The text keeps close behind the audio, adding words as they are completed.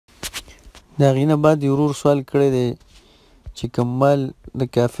د هغې نه بعد یو ورور سوال کړی دی چې کوم مال د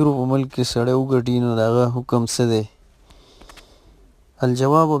کافرو په ملک کې سړی وګټي نو د هغه حکم څه دی؟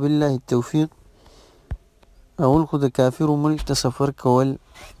 الجواب بالله التوفیق. اول خو د کافرو ملک ته سفر کول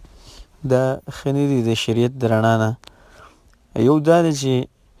دا ښه نه دي د شریعت د رڼا نه. یو دا دی چې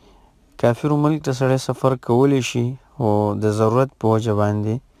کافرو ملک ته سړی سفر کولی شي او د ضرورت په وجه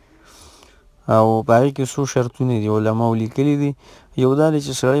باندې، او په هغې کې څو شرطونه دي علماو لیکلي دي. یو دا دی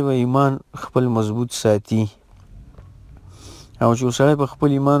چې سړی به ایمان خپل مضبوط ساتي، او چې سړی په خپل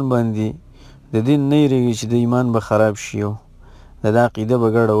ایمان باندې د دین نه یېرېږي چې د ایمان به خراب شي او د ده عقیده به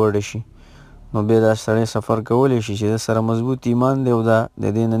ګډه وډه شي، نو بیا دا سړی سفر کولی شي چې د سره مضبوط ایمان دی او دا د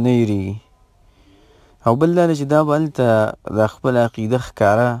دې نه نه یېرېږي. او بل دا دی چې دا به هلته د خپل عقیده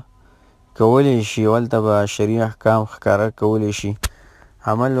ښکاره کولی شي، او هلته به شرعي احکام ښکاره کولی شي،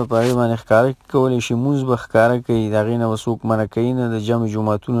 عمل به په هغې باندې ښکاره کولی شي، مونځ به ښکاره کوي، د هغې نه به څوک منع کوي نه، د جمع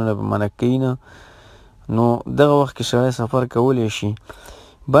جوماتونو نه به منع کوي نه. نو دغه وخت کې سړی سفر کولی شي.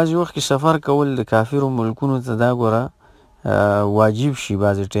 بعضې وخت کې سفر کول د کافرو ملکونو ته دا ګوره واجب شي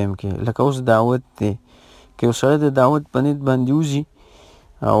بعضې ټایم کې، لکه اوس دعوت دی. که یو سړی د دعوت په نیت باندې وځي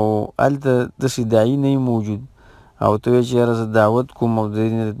او هلته داسې داعي نه موجود او ته وایې چې یاره زه دعوت کوم او د دې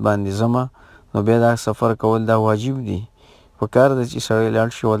نیت باندې ځمه، نو بیا دا سفر کول دا واجب دی. په کار ده چې سړی لاړ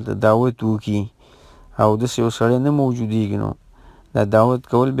شي او هلته دعوت وکړي، او داسې یو سړی نه موجودېږي نو دا دعوت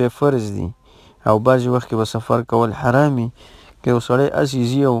کول بیا فرض دي. او بعضې وخت کې به سفر کول حرام وي. که یو سړی هسې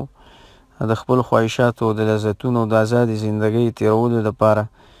ځي او د خپل خواهشاتو او د لذتونو او د ازادې زندګۍ تېرولو لپاره،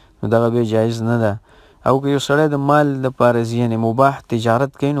 نو دغه بیا جایز نه ده. او که یو سړی د مال لپاره ځي، یعنې مباح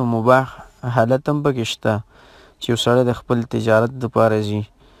تجارت کوي، نو مباح حالت هم پکې شته چې یو سړی د خپل تجارت لپاره ځي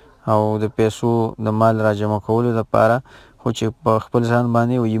او د پیسو د مال راجمع کولو لپاره، خو چې په خپل ځان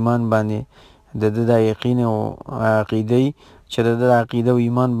باندې او ایمان باندې د ده دا یقین او عقیده وي چې د ده عقیده او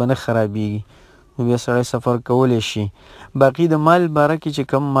ایمان به نه خرابېږي، نو بیا سړی سفر کولی شي. باقي د مال باره کې چې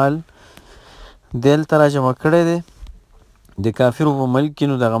کم مال دی هلته راجمع کړی دی د کافرو په ملک کې،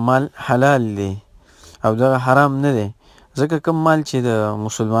 نو دغه مال حلال دی او دغه حرام نه دی. ځکه کم مال چې د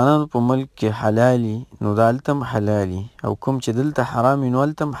مسلمانانو په ملک کې حلالي، نو دا هلته هم حلالي، او کوم چې دلته حرامي نو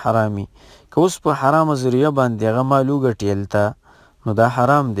هلته هم حرامي. که اوس په حرامه ذریعه باندې هغه مال وګټي هلته، نو دا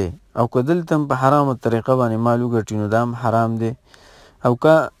حرام دی، او که دلته هم په حرامه طریقه باندې مال وګټي نو دا هم حرام دی. او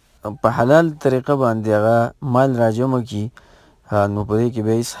که په حلال طریقه باندې هغه مال راجمع کړي، نو په دې کې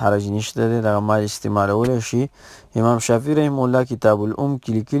بیا هېڅ حرج نشته دی، دغه مال استعمالولی شي. امام شافعي رحمه الله کتاب الام کې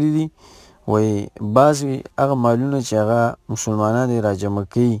لیکلي دي، وایي بعضې هغه مالونه چې هغه مسلمانان یې راجمع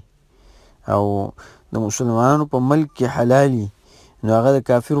کوي او د مسلمانانو په ملک کې حلالي، نو هغه د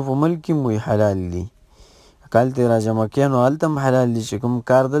کافرو په ملک کې هم وایي حلال دي. که هلته یې راجمع کوي نو هلته هم حلال دي، چې کوم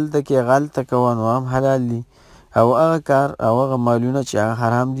کار دلته کې هغه هلته کوه نو هم حلال دي. او هغه کار او هغه مالونه چې هغه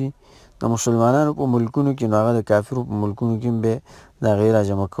حرام دي د مسلمانانو په ملکونو کې، نو هغه د کافرو په ملکونو کې هم بیا د هغې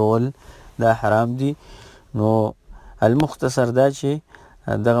راجمع کول دا حرام دي. نو المختصر دا چې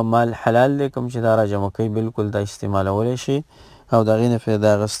دغه مال حلال دی، کوم چې دا راجمع کوي بلکل دا استعمالولی شي او د هغې نه فایده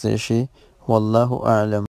اخیستی شي. والله اعلم.